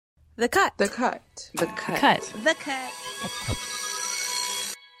The Cut. The Cut. The Cut. The Cut.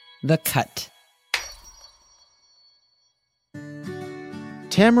 The Cut.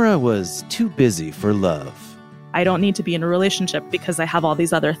 Tamara was too busy for love. I don't need to be in a relationship because I have all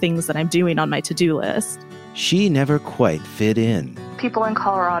these other things that I'm doing on my to-do list. She never quite fit in. People in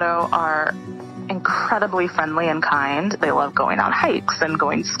Colorado are incredibly friendly and kind. They love going on hikes and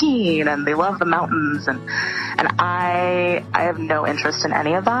going skiing, and they love the mountains, and I have no interest in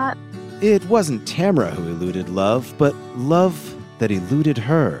any of that. It wasn't Tamara who eluded love, but love that eluded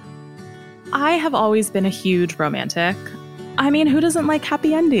her. I have always been a huge romantic. I mean, who doesn't like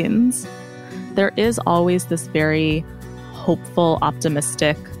happy endings? There is always this very hopeful,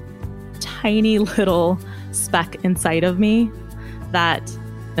 optimistic, tiny little speck inside of me that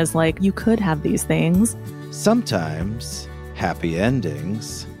is like, you could have these things. Sometimes happy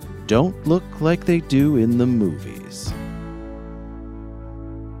endings don't look like they do in the movies.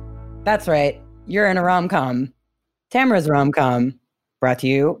 That's right. You're in a rom-com. Tamara's rom-com, brought to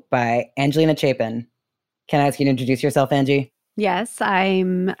you by Angelina Chapin. Can I ask you to introduce yourself, Angie? Yes,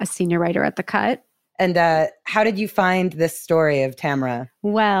 I'm a senior writer at The Cut. And how did you find this story of Tamara?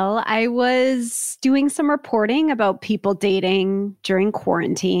 Well, I was doing some reporting about people dating during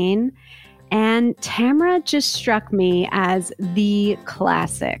quarantine, and Tamara just struck me as the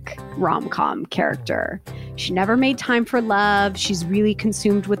classic rom-com character. She never made time for love. She's really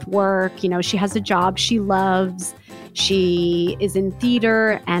consumed with work. You know, she has a job she loves. She is in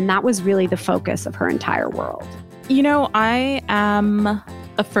theater, and that was really the focus of her entire world. You know, I am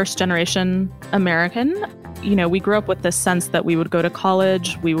a first-generation American. You know, we grew up with this sense that we would go to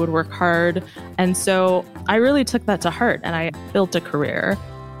college, we would work hard. And so I really took that to heart, and I built a career.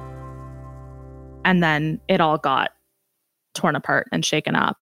 And then it all got torn apart and shaken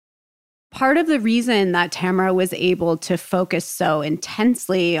up. Part of the reason that Tamara was able to focus so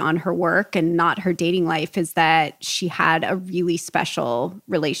intensely on her work and not her dating life is that she had a really special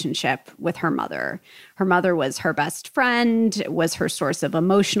relationship with her mother. Her mother was her best friend, was her source of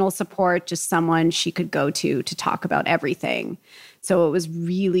emotional support, just someone she could go to talk about everything. So it was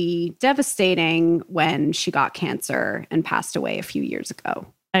really devastating when she got cancer and passed away a few years ago.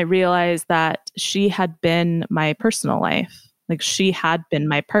 I realized that she had been my personal life. Like, she had been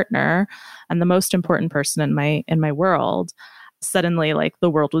my partner and the most important person in my world. Suddenly, like, the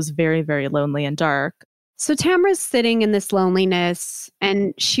world was very, very lonely and dark. So Tamara's sitting in this loneliness,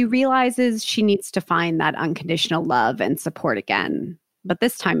 and she realizes she needs to find that unconditional love and support again, but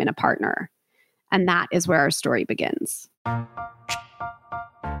this time in a partner. And that is where our story begins.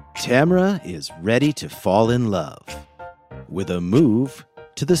 Tamara is ready to fall in love with a move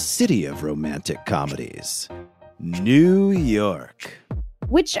to the city of romantic comedies, New York.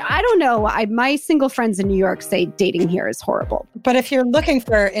 Which, I don't know, my single friends in New York say dating here is horrible. But if you're looking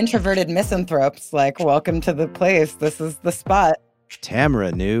for introverted misanthropes, like, welcome to the place. This is the spot.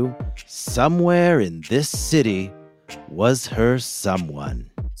 Tamara knew somewhere in this city was her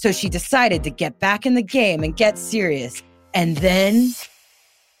someone. So she decided to get back in the game and get serious. And then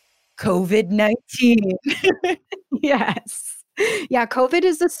COVID-19. Yes. Yeah, COVID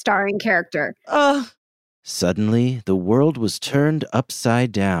is a starring character. Suddenly, the world was turned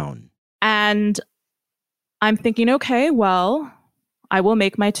upside down. And I'm thinking, okay, well, I will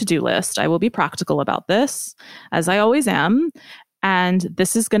make my to-do list. I will be practical about this, as I always am. And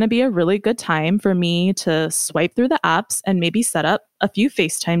this is going to be a really good time for me to swipe through the apps and maybe set up a few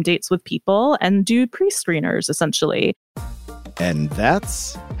FaceTime dates with people and do pre-screeners, essentially. And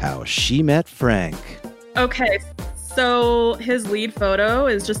that's how she met Frank. Okay, so his lead photo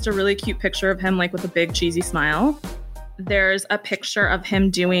is just a really cute picture of him, like, with a big cheesy smile. There's a picture of him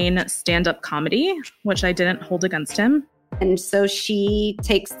doing stand-up comedy, which I didn't hold against him. And so she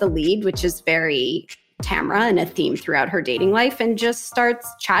takes the lead, which is very Tamara and a theme throughout her dating life, and just starts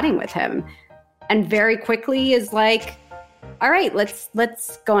chatting with him. And very quickly is like, all right, let's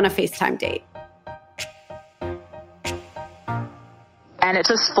go on a FaceTime date. And it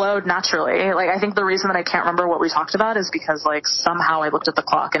just flowed naturally. Like, I think the reason that I can't remember what we talked about is because, like, somehow I looked at the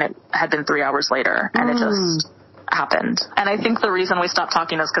clock and it had been 3 hours later, and it just happened. And I think the reason we stopped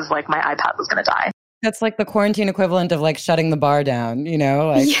talking is because, like, my iPad was going to die. That's like the quarantine equivalent of, like, shutting the bar down, you know,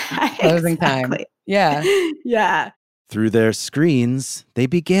 like closing time. Yeah. Yeah. Through their screens, they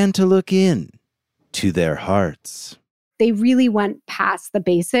began to look in to their hearts. They really went past the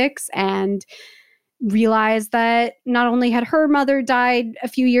basics and realized that not only had her mother died a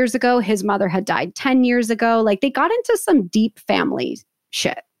few years ago, his mother had died 10 years ago. Like, they got into some deep family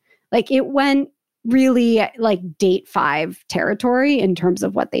shit. Like, it went really like date 5 territory in terms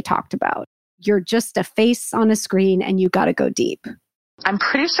of what they talked about. You're just a face on a screen and you got to go deep. I'm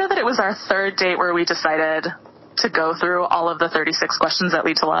pretty sure that it was our third date where we decided to go through all of the 36 questions that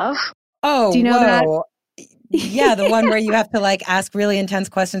lead to love. Oh, do you know that? Yeah, the one where you have to like ask really intense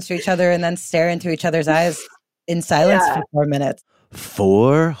questions to each other and then stare into each other's eyes in silence for 4 minutes.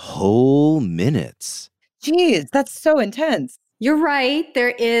 4 whole minutes. Jeez, that's so intense. You're right. There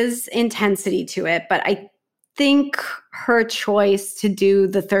is intensity to it, but I think her choice to do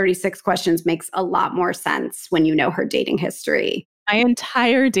the 36 questions makes a lot more sense when you know her dating history. My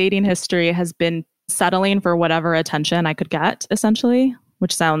entire dating history has been settling for whatever attention I could get, essentially,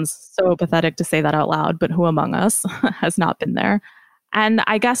 which sounds so pathetic to say that out loud, but who among us has not been there? And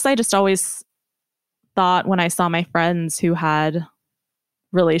I guess I just always thought when I saw my friends who had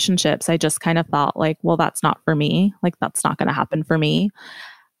relationships, I just kind of thought like, well, that's not for me. Like, that's not going to happen for me.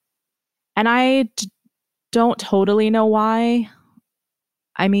 And I don't totally know why.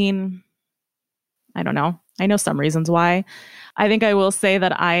 I mean, I don't know. I know some reasons why. I think I will say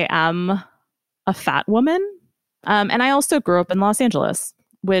that I am a fat woman. And I also grew up in Los Angeles,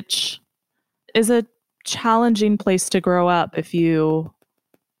 which is a challenging place to grow up if you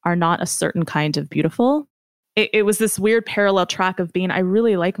are not a certain kind of beautiful. It was this weird parallel track of being, I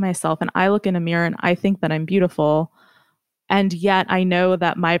really like myself and I look in a mirror and I think that I'm beautiful. And yet I know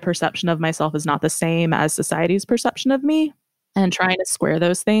that my perception of myself is not the same as society's perception of me. And trying to square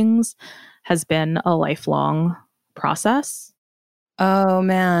those things has been a lifelong process. Oh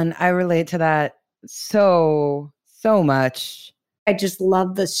man, I relate to that so much. I just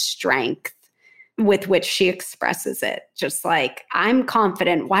love the strength with which she expresses it. Just like, I'm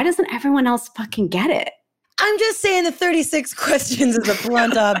confident. Why doesn't everyone else fucking get it? I'm just saying the 36 questions is a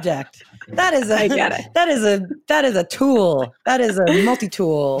blunt object. That is I get it. That is a tool. That is a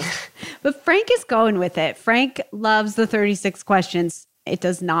multi-tool. But Frank is going with it. Frank loves the 36 questions. It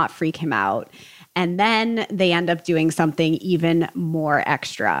does not freak him out. And then they end up doing something even more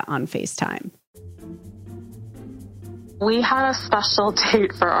extra on FaceTime. We had a special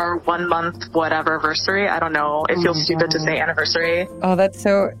date for our 1 month whatever anniversary. I don't know. It feels stupid to say anniversary. Oh, that's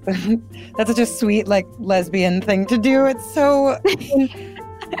such a sweet, like, lesbian thing to do. It's so...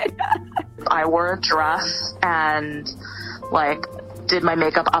 I wore a dress and, like, did my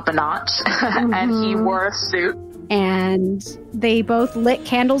makeup up a notch. And he wore a suit. And they both lit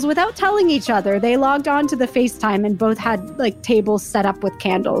candles without telling each other. They logged on to the FaceTime and both had, like, tables set up with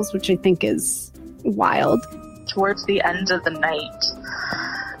candles, which I think is wild. Towards the end of the night,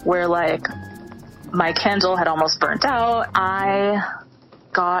 where like my candle had almost burnt out, I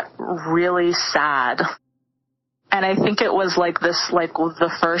got really sad. And I think it was like this, like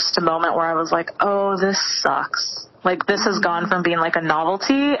the first moment where I was like, oh, this sucks. Like, this has gone from being like a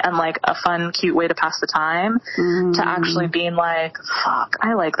novelty and like a fun, cute way to pass the time to actually being like, fuck,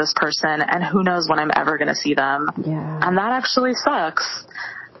 I like this person and who knows when I'm ever going to see them. Yeah. And that actually sucks.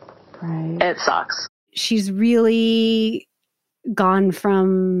 Right. It sucks. She's really gone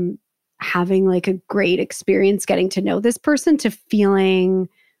from having like a great experience getting to know this person to feeling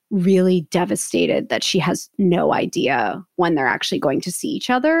really devastated that she has no idea when they're actually going to see each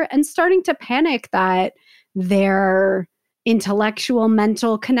other and starting to panic that their intellectual,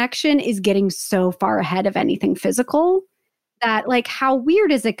 mental connection is getting so far ahead of anything physical that, like, how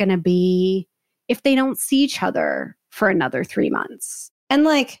weird is it going to be if they don't see each other for another 3 months? And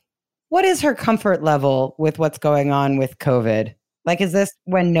like, what is her comfort level with what's going on with COVID? Like, is this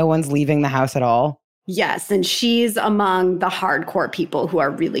when no one's leaving the house at all? Yes, and she's among the hardcore people who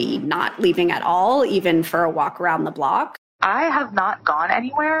are really not leaving at all, even for a walk around the block. I have not gone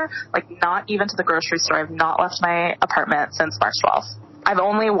anywhere, like not even to the grocery store. I've not left my apartment since March 12th. I've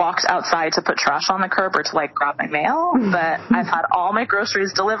only walked outside to put trash on the curb or to like grab my mail, but I've had all my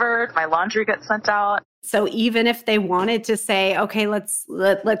groceries delivered. My laundry gets sent out. So even if they wanted to say, okay, let's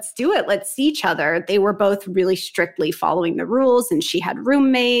do it, let's see each other, they were both really strictly following the rules, and she had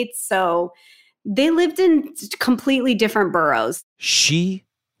roommates. So they lived in completely different boroughs. She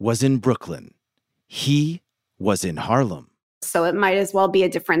was in Brooklyn. He was in Harlem. So it might as well be a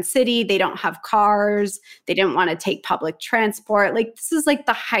different city. They don't have cars. They didn't want to take public transport. Like, this is like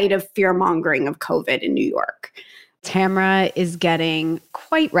the height of fear-mongering of COVID in New York. Tamra is getting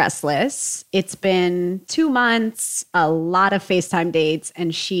quite restless. It's been 2 months, a lot of FaceTime dates,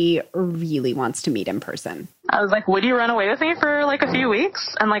 and she really wants to meet in person. I was like, would you run away with me for like a few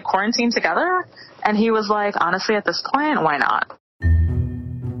weeks and like quarantine together? And he was like, honestly, at this point, why not?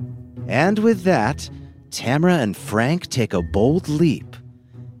 And with that, Tamra and Frank take a bold leap.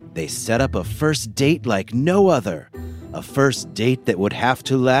 They set up a first date like no other. A first date that would have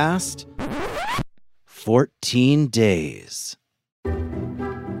to last 14 days.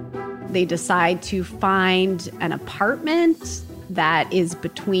 They decide to find an apartment that is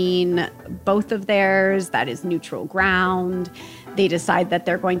between both of theirs, that is neutral ground. They decide that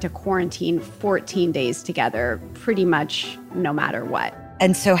they're going to quarantine 14 days together, pretty much no matter what.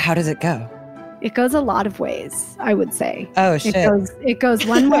 And so how does it go? It goes a lot of ways, I would say. Oh, shit. It goes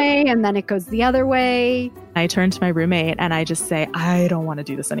one way and then it goes the other way. I turn to my roommate and I just say, I don't want to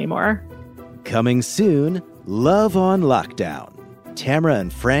do this anymore. Coming soon, Love on Lockdown. Tamra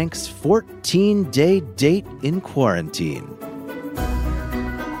and Frank's 14-day date in quarantine.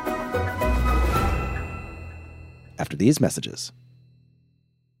 After these messages.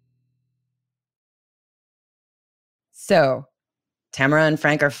 So, Tamara and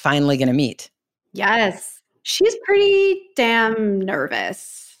Frank are finally going to meet. Yes. She's pretty damn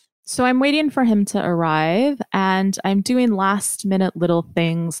nervous. So I'm waiting for him to arrive and I'm doing last minute little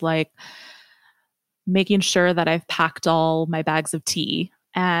things like making sure that I've packed all my bags of tea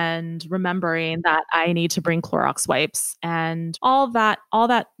and remembering that I need to bring Clorox wipes and all that,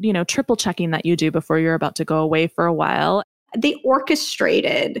 triple checking that you do before you're about to go away for a while. They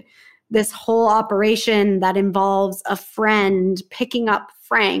orchestrated this whole operation that involves a friend picking up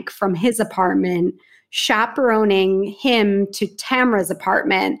Frank from his apartment, chaperoning him to Tamra's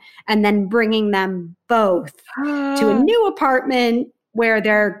apartment, and then bringing them both to a new apartment where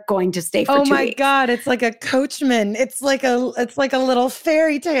they're going to stay for 2 weeks. Oh my God, it's like a coachman. It's like a little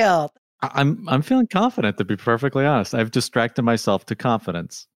fairy tale. I'm feeling confident, to be perfectly honest. I've distracted myself to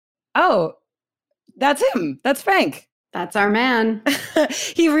confidence. Oh, that's him. That's Frank. That's our man.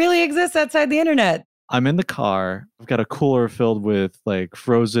 He really exists outside the internet. I'm in the car. I've got a cooler filled with like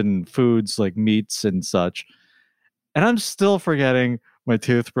frozen foods, like meats and such. And I'm still forgetting my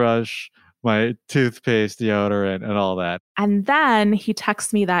toothbrush, my toothpaste, deodorant, and all that. And then he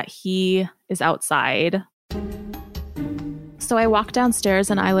texts me that he is outside. So I walk downstairs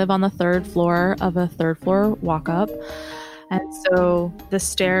and I live on the 3rd floor of a 3rd floor walk up. And so the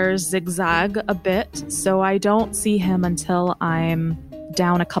stairs zigzag a bit. So I don't see him until I'm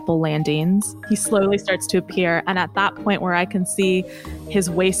down a couple landings. He slowly starts to appear. And at that point where I can see his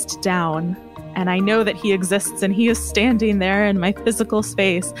waist down and I know that he exists and he is standing there in my physical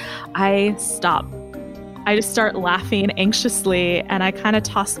space, I stop. I just start laughing anxiously and I kind of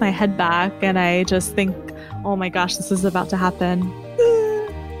toss my head back and I just think, oh my gosh, this is about to happen.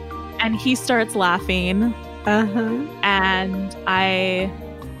 And he starts laughing. And I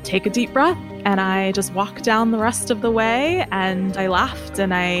take a deep breath and I just walk down the rest of the way and I laughed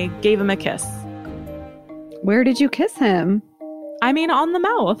and I gave him a kiss. Where did you kiss him? I mean, on the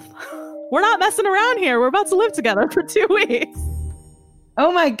mouth. We're not messing around here. We're about to live together for 2 weeks.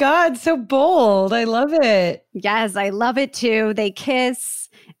 Oh my God, so bold. I love it. Yes, I love it too. They kiss.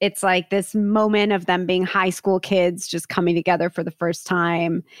 It's like this moment of them being high school kids just coming together for the first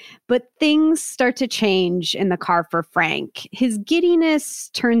time. But things start to change in the car for Frank. His giddiness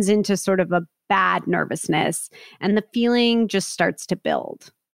turns into sort of a bad nervousness, and the feeling just starts to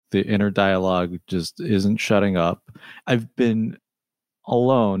build. The inner dialogue just isn't shutting up. I've been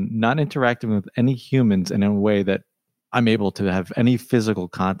alone, not interacting with any humans in a way that I'm able to have any physical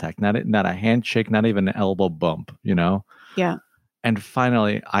contact, not a handshake, not even an elbow bump, you know? Yeah. And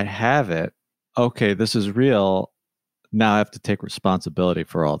finally, I have it. Okay, this is real. Now I have to take responsibility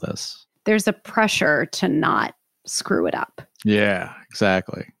for all this. There's a pressure to not screw it up. Yeah,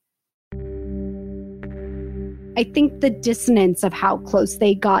 exactly. I think the dissonance of how close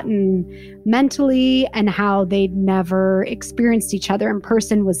they'd gotten mentally and how they'd never experienced each other in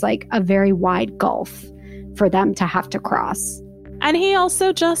person was like a very wide gulf for them to have to cross. And he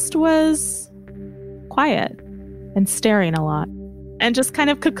also just was quiet and staring a lot and just kind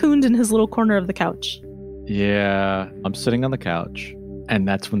of cocooned in his little corner of the couch. Yeah, I'm sitting on the couch and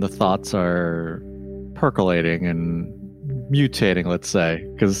that's when the thoughts are percolating and mutating, let's say,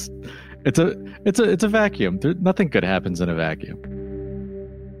 because it's a vacuum. Nothing good happens in a vacuum.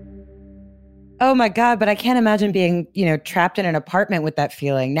 Oh my God, but I can't imagine being, trapped in an apartment with that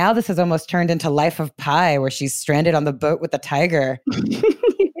feeling. Now this has almost turned into Life of Pi, where she's stranded on the boat with the tiger.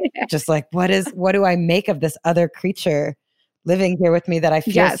 Just like, what do I make of this other creature living here with me that I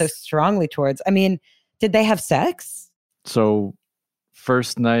feel so strongly towards? I mean, did they have sex? So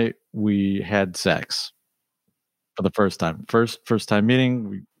first night we had sex for the first time. First time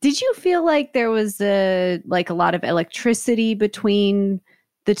meeting. Did you feel like there was a lot of electricity between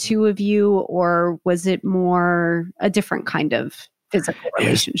the two of you, or was it more a different kind of physical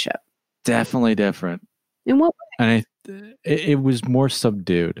relationship? Definitely different. In what way? And it was more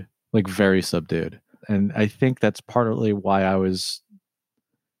subdued, like very subdued. And I think that's partly why I was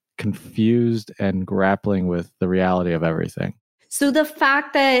confused and grappling with the reality of everything. So the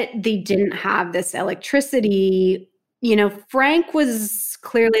fact that they didn't have this electricity, Frank was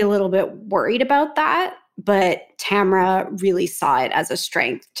clearly a little bit worried about that, but Tamra really saw it as a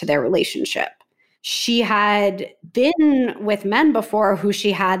strength to their relationship. She had been with men before who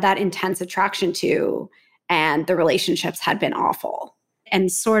she had that intense attraction to, and the relationships had been awful.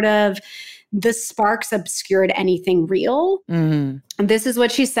 And sort of the sparks obscured anything real. Mm-hmm. And this is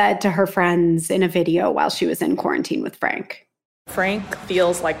what she said to her friends in a video while she was in quarantine with Frank. Frank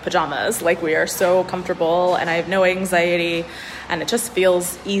feels like pajamas, like we are so comfortable and I have no anxiety and it just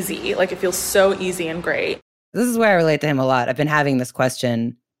feels easy. Like it feels so easy and great. This is where I relate to him a lot. I've been having this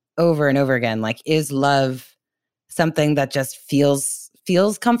question over and over again. Like, is love something that just feels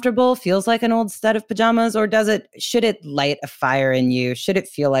comfortable, feels like an old set of pajamas, or should it light a fire in you? Should it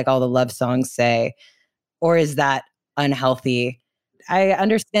feel like all the love songs say, or is that unhealthy? I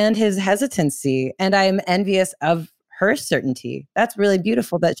understand his hesitancy and I'm envious of her certainty. That's really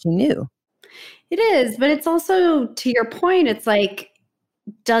beautiful that she knew. It is, but it's also, to your point, it's like,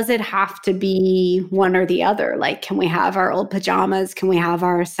 does it have to be one or the other? Like, can we have our old pajamas? Can we have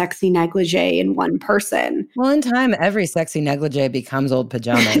our sexy negligee in one person? Well, in time, every sexy negligee becomes old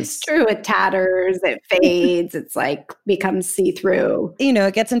pajamas. It's true. It tatters, it fades, it's like becomes see-through.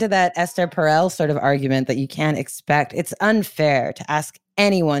 It gets into that Esther Perel sort of argument that you can't expect. It's unfair to ask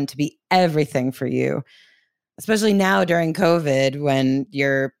anyone to be everything for you, especially now during COVID when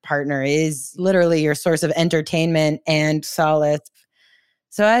your partner is literally your source of entertainment and solace.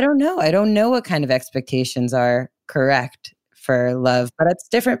 So I don't know. I don't know what kind of expectations are correct for love, but it's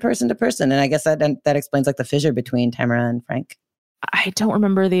different person to person. And I guess that explains like the fissure between Tamra and Frank. I don't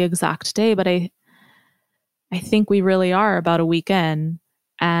remember the exact day, but I think we really are about a week in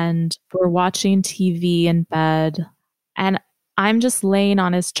and we're watching TV in bed and I'm just laying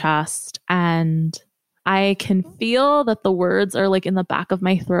on his chest and I can feel that the words are like in the back of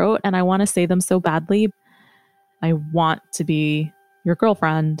my throat and I want to say them so badly. I want to be your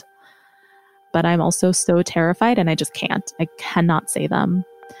girlfriend, but I'm also so terrified and I just can't. I cannot say them.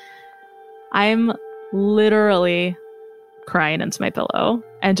 I'm literally crying into my pillow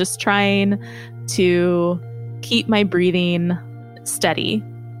and just trying to keep my breathing steady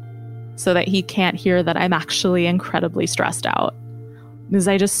so that he can't hear that I'm actually incredibly stressed out. Because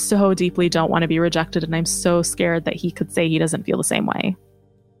I just so deeply don't want to be rejected and I'm so scared that he could say he doesn't feel the same way.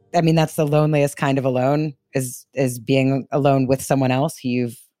 I mean, that's the loneliest kind of alone, is being alone with someone else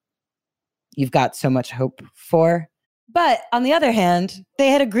you've got so much hope for. But on the other hand, they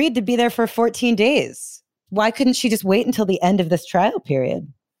had agreed to be there for 14 days. Why couldn't she just wait until the end of this trial period?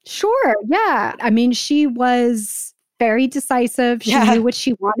 Sure. Yeah. I mean, she was very decisive. She knew what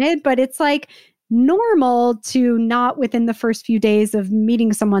she wanted, but it's like normal to not within the first few days of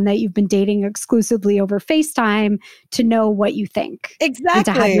meeting someone that you've been dating exclusively over FaceTime to know what you think. Exactly. And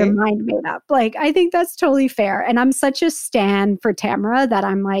to have your mind made up. Like, I think that's totally fair. And I'm such a stan for Tamra that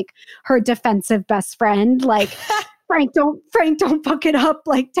I'm like her defensive best friend. Like, Frank, don't fuck it up.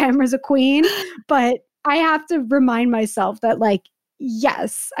 Like, Tamra's a queen. But I have to remind myself that, like,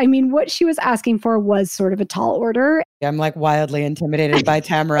 yes. I mean, what she was asking for was sort of a tall order. I'm like wildly intimidated by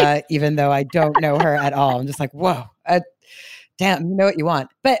Tamra, even though I don't know her at all. I'm just like, whoa, damn, you know what you want.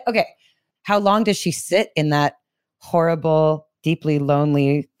 But okay, how long does she sit in that horrible, deeply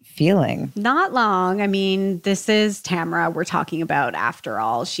lonely feeling? Not long. I mean, this is Tamra we're talking about after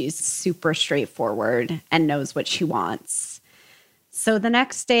all. She's super straightforward and knows what she wants. So the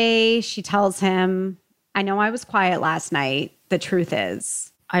next day she tells him, I know I was quiet last night. The truth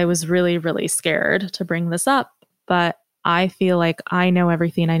is, I was really, really scared to bring this up, but I feel like I know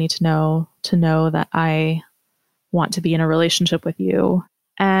everything I need to know that I want to be in a relationship with you.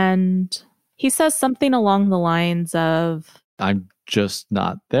 And he says something along the lines of, I'm just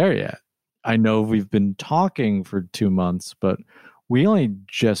not there yet. I know we've been talking for 2 months, but we only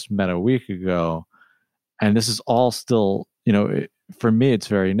just met a week ago. And this is all still, for me, it's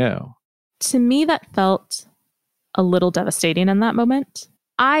very new. To me, that felt a little devastating in that moment.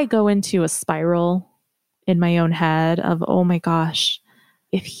 I go into a spiral in my own head of, oh my gosh,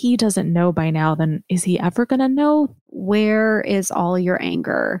 if he doesn't know by now, then is he ever going to know? Where is all your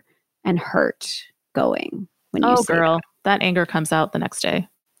anger and hurt going when you say girl, that anger comes out the next day.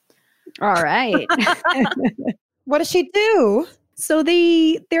 All right. What does she do? So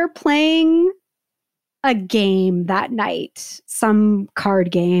they're playing a game that night, some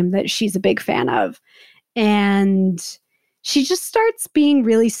card game that she's a big fan of. And she just starts being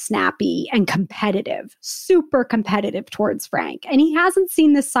really snappy and competitive, super competitive towards Frank. And he hasn't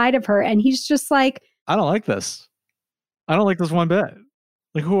seen this side of her. And he's just like, I don't like this. I don't like this one bit.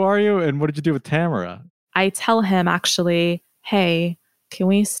 Like, who are you? And what did you do with Tamra? I tell him actually, hey, can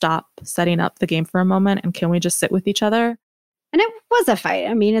we stop setting up the game for a moment and can we just sit with each other? And it was a fight.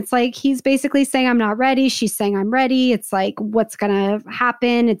 I mean, it's like he's basically saying, I'm not ready. She's saying, I'm ready. It's like, what's going to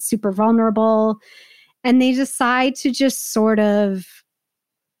happen? It's super vulnerable. And they decide to just sort of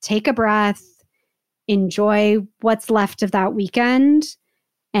take a breath, enjoy what's left of that weekend,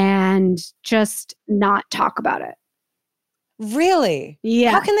 and just not talk about it. Really?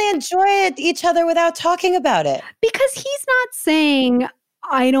 Yeah. How can they enjoy each other without talking about it? Because he's not saying,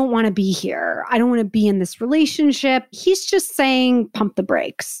 I don't want to be here. I don't want to be in this relationship. He's just saying, pump the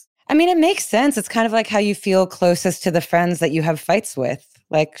brakes. I mean, it makes sense. It's kind of like how you feel closest to the friends that you have fights with.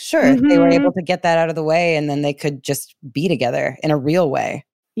 Like, sure, they were able to get that out of the way and then they could just be together in a real way.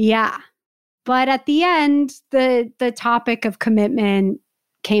 Yeah. But at the end, the topic of commitment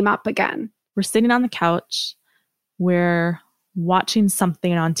came up again. We're sitting on the couch. We're watching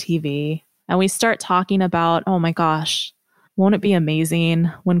something on TV. And we start talking about, oh my gosh, won't it be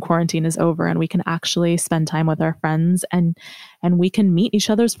amazing when quarantine is over and we can actually spend time with our friends and we can meet each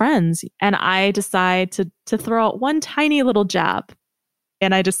other's friends? And I decide to throw out one tiny little jab.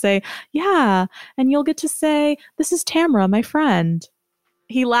 And I just say, yeah, and you'll get to say, this is Tamra, my friend.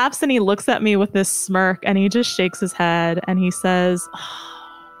 He laughs and he looks at me with this smirk and he just shakes his head and he says,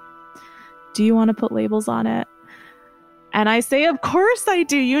 oh, do you want to put labels on it? And I say, of course I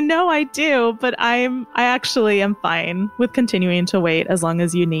do. You know I do. But I actually am fine with continuing to wait as long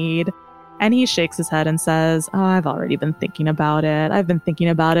as you need. And he shakes his head and says, oh, I've already been thinking about it. I've been thinking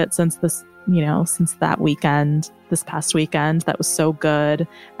about it since since that weekend, this past weekend. That was so good.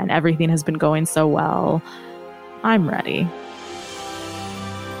 And everything has been going so well. I'm ready.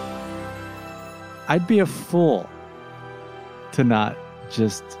 I'd be a fool to not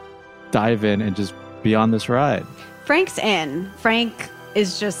just dive in and just be on this ride. Frank's in. Frank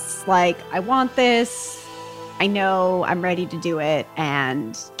is just like, I want this. I know I'm ready to do it,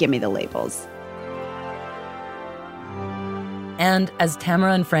 and give me the labels. And as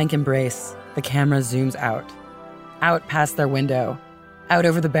Tamra and Frank embrace, the camera zooms out past their window, out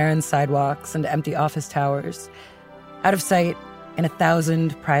over the barren sidewalks and empty office towers, out of sight in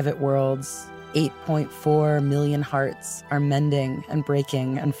 1,000 private worlds. 8.4 million hearts are mending and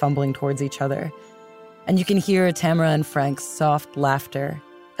breaking and fumbling towards each other. And you can hear Tamra and Frank's soft laughter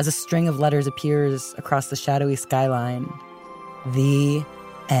as a string of letters appears across the shadowy skyline. The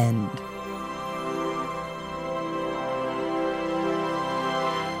end.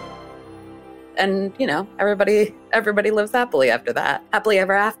 And, everybody lives happily after that. Happily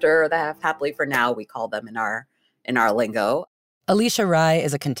ever after, or they have happily for now, we call them in our lingo. Alicia Rye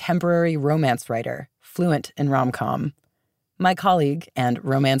is a contemporary romance writer, fluent in rom-com. My colleague and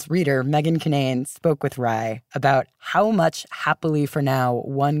romance reader, Megan Kinane, spoke with Rye about how much happily for now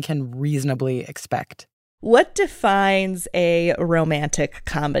one can reasonably expect. What defines a romantic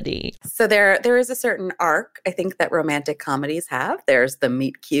comedy? So there is a certain arc, I think, that romantic comedies have. There's the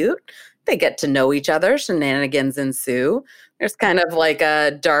meet cute. They get to know each other. Shenanigans ensue. There's kind of like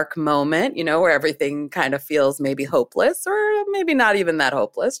a dark moment, where everything kind of feels maybe hopeless or maybe not even that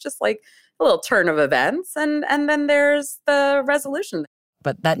hopeless, just like a little turn of events. And then there's the resolution.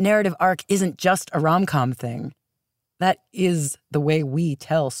 But that narrative arc isn't just a rom-com thing. That is the way we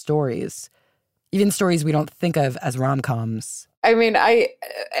tell stories. Even stories we don't think of as rom-coms. I mean, I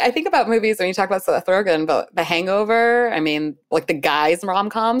think about movies when you talk about Seth Rogen, but The Hangover, I mean, like the guys'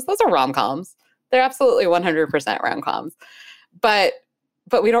 rom-coms, those are rom-coms. They're absolutely 100% rom-coms. But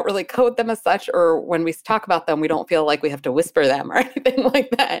we don't really code them as such, or when we talk about them, we don't feel like we have to whisper them or anything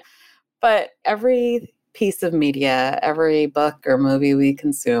like that. But every piece of media, every book or movie we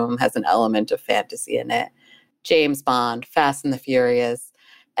consume has an element of fantasy in it. James Bond, Fast and the Furious,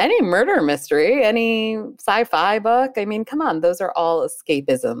 any murder mystery, any sci-fi book. I mean, come on, those are all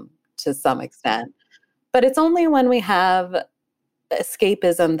escapism to some extent. But it's only when we have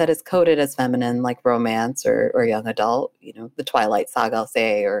escapism that is coded as feminine, like romance or young adult, the Twilight Saga, I'll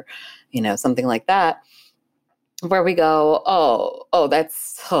say, or, something like that, where we go, oh,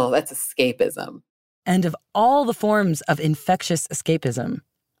 that's escapism. And of all the forms of infectious escapism,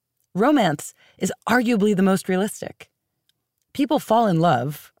 romance is arguably the most realistic. People fall in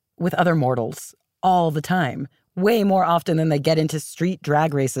love with other mortals all the time, way more often than they get into street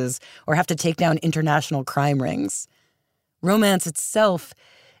drag races or have to take down international crime rings. Romance itself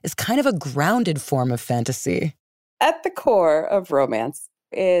is kind of a grounded form of fantasy. At the core of romance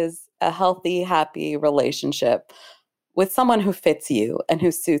is a healthy, happy relationship with someone who fits you and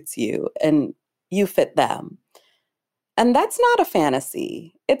who suits you and you fit them. And that's not a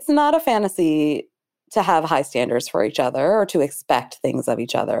fantasy. It's not a fantasy to have high standards for each other or to expect things of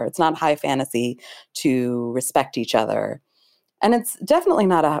each other. It's not high fantasy to respect each other. And it's definitely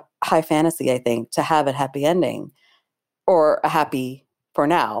not a high fantasy, I think, to have a happy ending or a happy for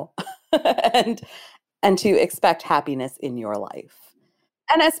now and to expect happiness in your life.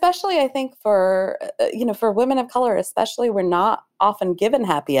 And especially, I think, for women of color, especially, we're not often given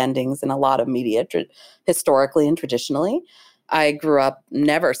happy endings in a lot of media, historically and traditionally. I grew up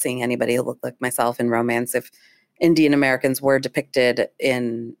never seeing anybody look like myself in romance. If Indian Americans were depicted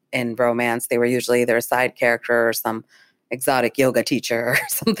in romance, they were usually either a side character or some exotic yoga teacher or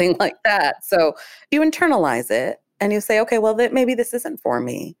something like that. So you internalize it and you say, okay, well, maybe this isn't for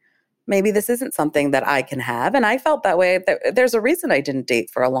me. Maybe this isn't something that I can have. And I felt that way. There's a reason I didn't date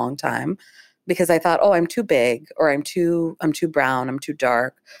for a long time, because I thought, oh, I'm too big, or I'm too brown, I'm too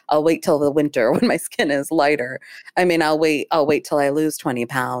dark. I'll wait till the winter when my skin is lighter. I mean, I'll wait till I lose 20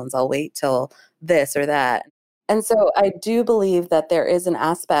 pounds. I'll wait till this or that. And so I do believe that there is an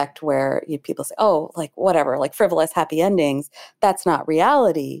aspect where people say, oh, like whatever, like frivolous happy endings, that's not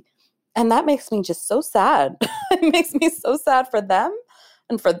reality. And that makes me just so sad. It makes me so sad for them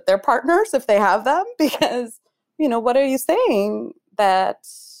and for their partners if they have them, because, what are you saying that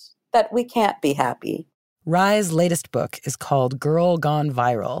we can't be happy? Rye's latest book is called Girl Gone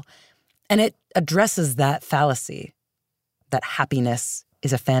Viral, and it addresses that fallacy, that happiness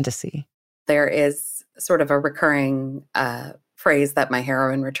is a fantasy. There is sort of a recurring phrase that my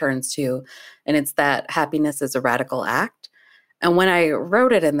heroine returns to, and it's that happiness is a radical act. And when I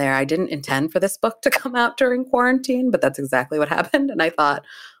wrote it in there, I didn't intend for this book to come out during quarantine, but that's exactly what happened. And I thought,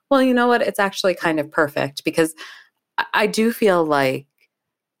 well, you know what? It's actually kind of perfect, because I do feel like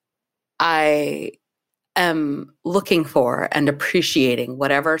I am looking for and appreciating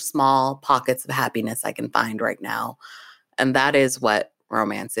whatever small pockets of happiness I can find right now. And that is what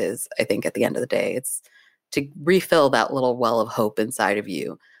romance is, I think, at the end of the day. It's to refill that little well of hope inside of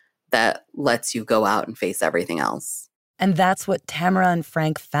you that lets you go out and face everything else. And that's what Tamara and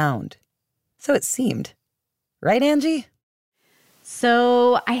Frank found. So it seemed. Right, Angie?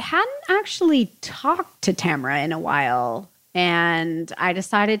 So I hadn't actually talked to Tamara in a while, and I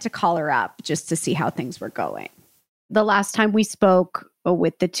decided to call her up just to see how things were going. The last time we spoke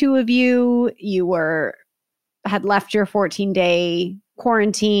with the two of you, you had left your 14-day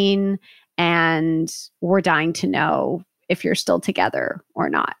quarantine and were dying to know if you're still together or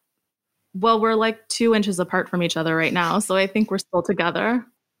not. Well, we're like 2 inches apart from each other right now, so I think we're still together.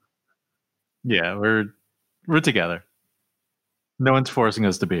 Yeah, we're together. No one's forcing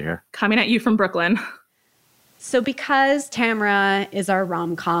us to be here. Coming at you from Brooklyn. So because Tamara is our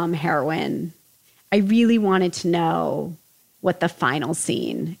rom-com heroine, I really wanted to know what the final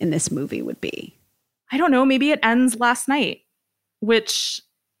scene in this movie would be. I don't know, maybe it ends last night, which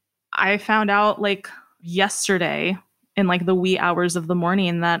I found out like yesterday in like the wee hours of the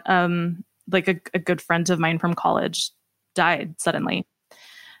morning that like a good friend of mine from college died suddenly.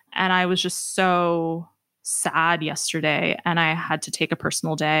 And I was just so sad yesterday, and I had to take a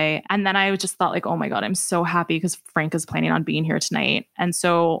personal day. And then I just thought like, oh my God, I'm so happy because Frank is planning on being here tonight. And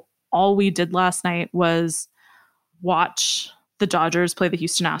so all we did last night was watch the Dodgers play the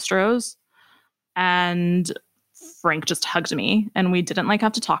Houston Astros. And Frank just hugged me, and we didn't like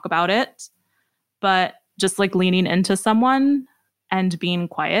have to talk about it, but just like leaning into someone and being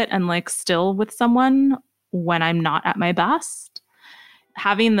quiet and like still with someone when I'm not at my best.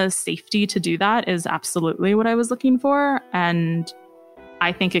 Having the safety to do that is absolutely what I was looking for. And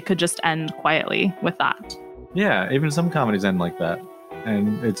I think it could just end quietly with that. Yeah, even some comedies end like that.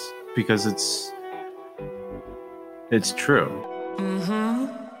 And it's because it's true.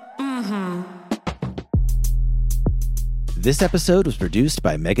 This episode was produced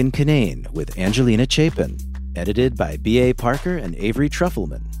by Megan Kinane with Angelina Chapin, edited by B.A. Parker and Avery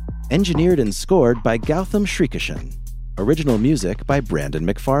Trufelman, engineered and scored by Gautam Srikishan, original music by Brandon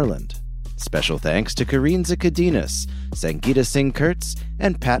McFarland. Special thanks to Karine Zakadinas, Sangeeta Singh Kurtz,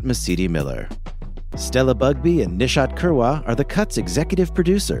 and Pat Mesiti-Miller. Stella Bugby and Nishat Kurwa are The Cut's executive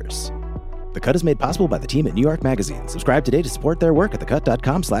producers. The Cut is made possible by the team at New York Magazine. Subscribe today to support their work at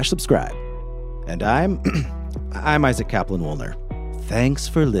thecut.com/subscribe. And I'm Isaac Kaplan-Woolner. Thanks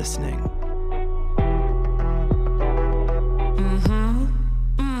for listening.